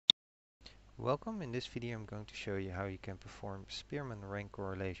Welcome. In this video I'm going to show you how you can perform Spearman rank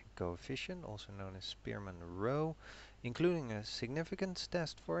correlation coefficient, also known as Spearman rho, including a significance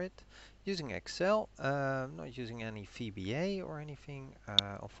test for it, using Excel, not using any VBA or anything.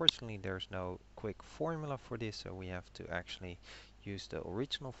 Unfortunately there's no quick formula for this, so we have to actually use the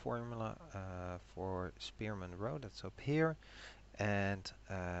original formula for Spearman rho, that's up here, and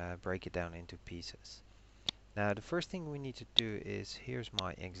break it down into pieces. Now the first thing we need to do is, here's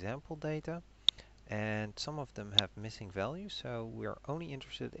my example data, and some of them have missing values, so we're only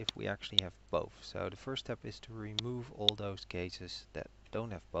interested if we actually have both. So the first step is to remove all those cases that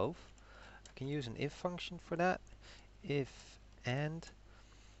don't have both. I can use an if function for that. If and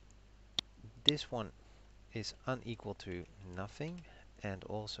this one is unequal to nothing, and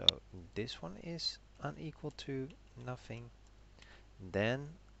also this one is unequal to nothing, then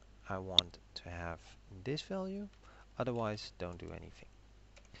I want to have this value, otherwise don't do anything.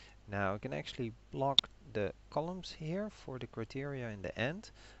 Now I can actually block the columns here for the criteria in the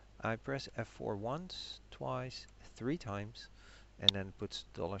end. I press F4 once, twice, 3 times, and then puts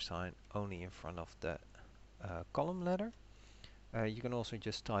 $sign only in front of the column letter. You can also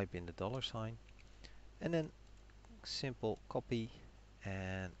just type in the $sign, and then simple copy,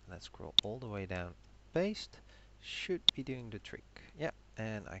 and let's scroll all the way down. Paste should be doing the trick. Yeah,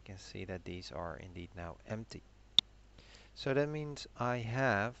 and I can see that these are indeed now empty. So that means I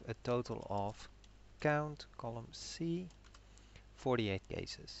have a total of, count column C, 48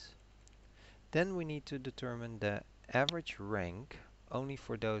 cases. Then we need to determine the average rank only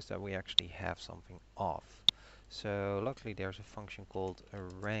for those that we actually have something of. So luckily there's a function called a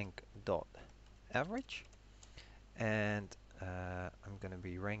rank.average, and I'm going to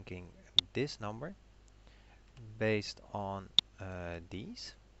be ranking this number based on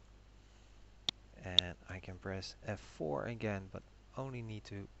these. And I can press F4 again, but only need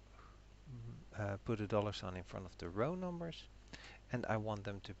to put a $sign in front of the row numbers, and I want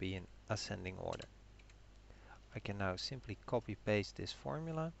them to be in ascending order. I can now simply copy paste this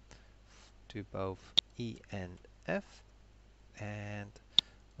formula to both E and F, and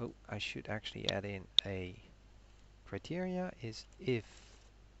I should actually add in a criteria, is if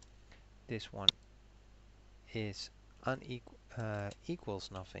this one is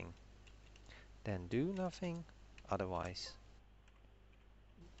equals nothing, then do nothing, otherwise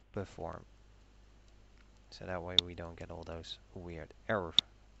perform. So that way we don't get all those weird errors.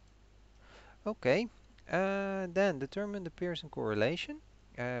 Okay, then determine the Pearson correlation,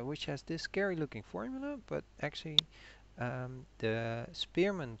 which has this scary looking formula, but actually the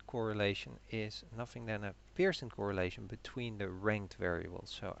Spearman correlation is nothing than a Pearson correlation between the ranked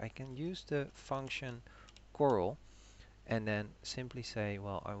variables. So I can use the function correl and then simply say,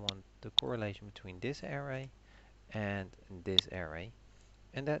 well, I want the correlation between this array and this array,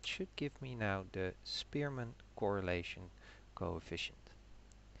 and that should give me now the Spearman correlation coefficient.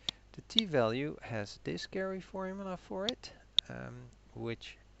 The t-value has this scary formula for it,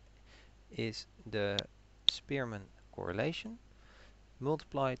 which is the Spearman correlation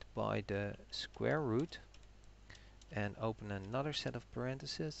multiplied by the square root, and open another set of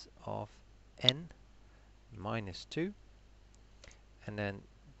parentheses of n minus 2, and then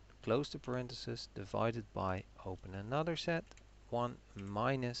close the parentheses, divided by, open another set, 1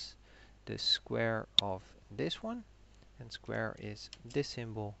 minus the square of this one, and square is this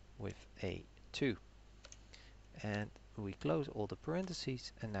symbol with a 2. And we close all the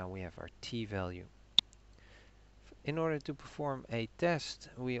parentheses, and now we have our t-value. In order to perform a test,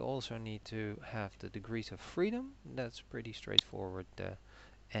 we also need to have the degrees of freedom. That's pretty straightforward, the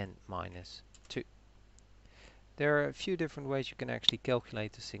n minus 2. There are a few different ways you can actually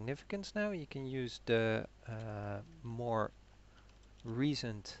calculate the significance now. You can use the more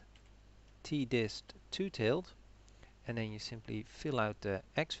recent t-dist two-tailed, and then you simply fill out the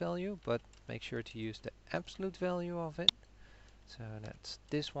x value, but make sure to use the absolute value of it. So that's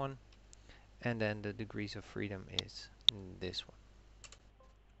this one, and then the degrees of freedom is this one.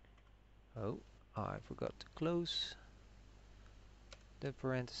 Oh, I forgot to close the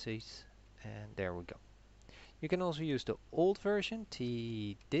parentheses, and there we go. You can also use the old version,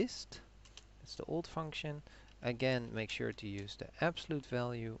 t-dist. That's the old function. Again, make sure to use the absolute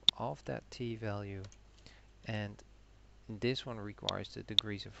value of that t-value, and this one requires the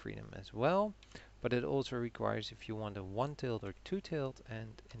degrees of freedom as well, but it also requires if you want a one-tailed or two-tailed,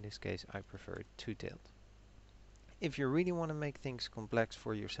 and in this case I prefer two-tailed. If you really want to make things complex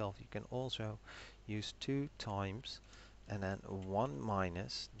for yourself, you can also use 2 times and then 1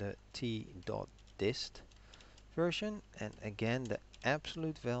 minus the t.dist version, and again the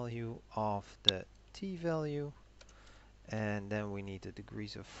absolute value of the t-value, And then we need the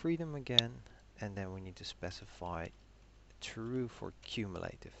degrees of freedom again, and then we need to specify true for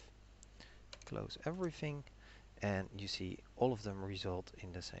cumulative. Close everything, and you see all of them result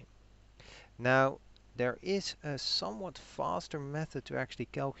in the same. Now, there is a somewhat faster method to actually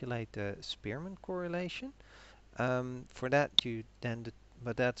calculate the Spearman correlation. For that,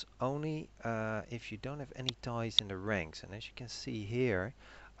 but that's only if you don't have any ties in the ranks. And as you can see here,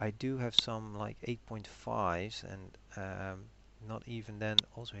 I do have some like 8.5s, and not even then.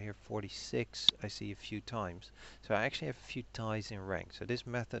 Also here 46, I see a few times. So I actually have a few ties in rank. So this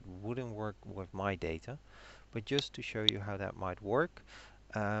method wouldn't work with my data, but just to show you how that might work,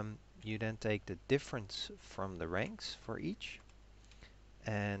 you then take the difference from the ranks for each,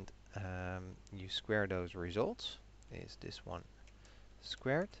 and you square those results. Is this one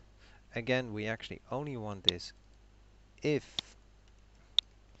squared? Again, we actually only want this if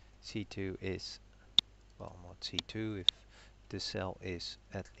C2 is, well, not C2, if the cell is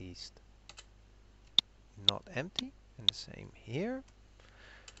at least not empty, and the same here.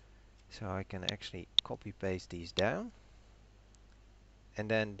 So I can actually copy paste these down, and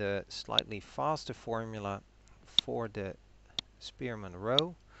then the slightly faster formula for the Spearman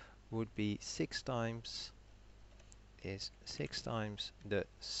row would be 6 times the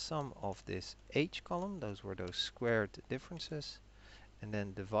sum of this H column, those were those squared differences, and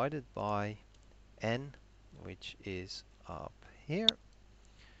then divided by n, which is up here,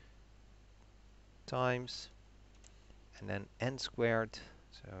 times, and then n squared,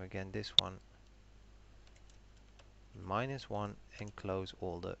 so again this one, minus 1, and close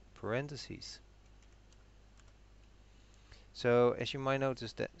all the parentheses. So as you might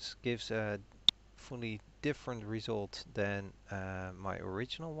notice, that gives a fully different result than my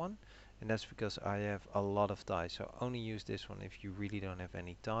original one, and that's because I have a lot of ties. So only use this one if you really don't have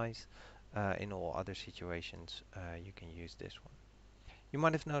any ties. In all other situations you can use this one. You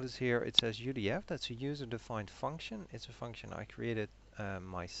might have noticed here it says UDF. That's a user defined function. It's a function I created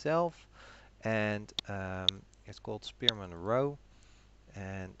myself, and it's called Spearman row,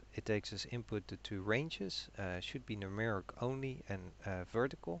 and it takes as input the two ranges. Should be numeric only and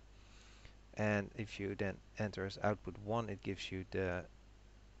vertical. And if you then enter as output 1, it gives you the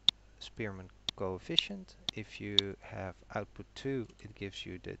Spearman coefficient. If you have output 2, it gives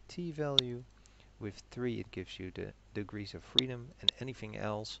you the t value. With 3, it gives you the degrees of freedom, and anything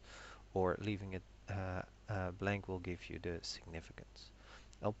else, or leaving it blank, will give you the significance.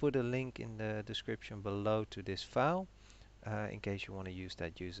 I'll put a link in the description below to this file in case you want to use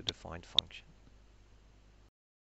that user-defined function.